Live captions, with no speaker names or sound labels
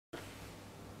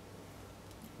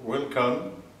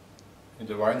Welcome in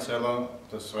the wine cellar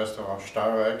des Restaurant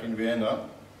Steirereck in Vienna.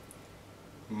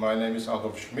 My name is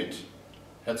Adolf Schmid,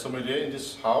 head sommelier in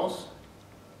this house.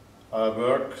 I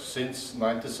work since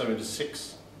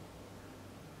 1976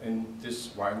 in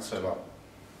this wine cellar.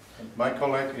 And my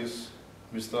colleague is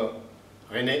Mr.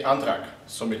 René Antrag,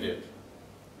 sommelier.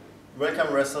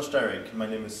 Welcome Restaurant Steirereck. My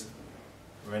name is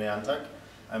René Antrag.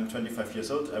 I'm 25 years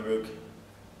old. I work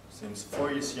since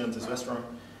 4 years here in this restaurant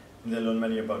and I learn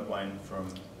many about wine from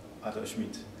Adolf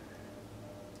Schmid.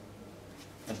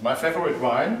 And my favorite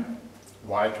wine,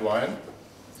 white wine,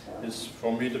 is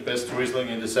for me the best Riesling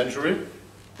in the century.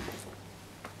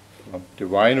 The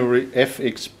winery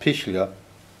FX Pichler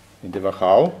in the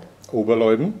Wachau,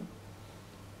 Oberleuben.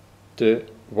 The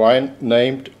wine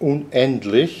named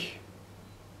Unendlich,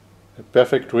 a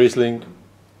perfect Riesling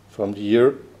from the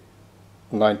year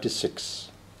 96.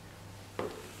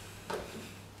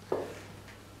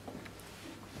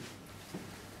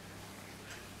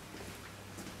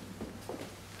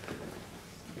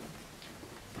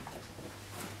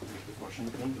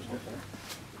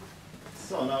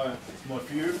 So now a small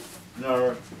view in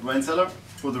our wine cellar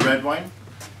for the red wine.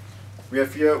 We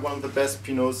have here one of the best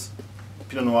Pinot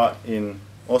Noir in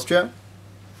Austria.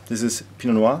 This is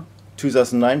Pinot Noir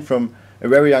 2009 from a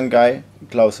very young guy,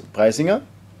 Klaus Preisinger.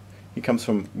 He comes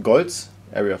from Goltz,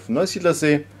 area of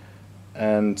Neusiedlersee,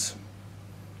 and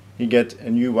he get a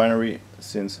new winery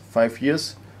since 5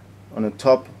 years on the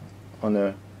top on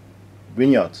a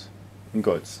vineyard in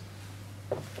Goltz.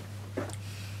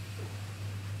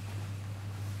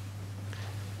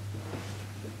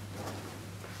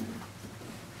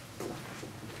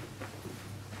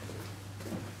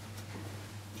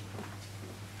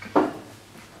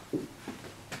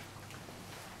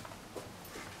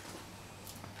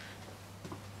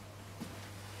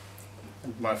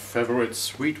 My favorite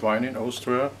sweet wine in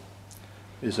Austria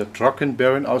is a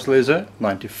Trockenbeerenauslese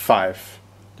 95,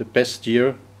 the best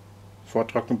year for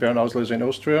Trockenbeerenauslese in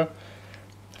Austria,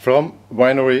 from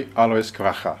winery Alois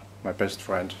Kracher, my best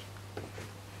friend.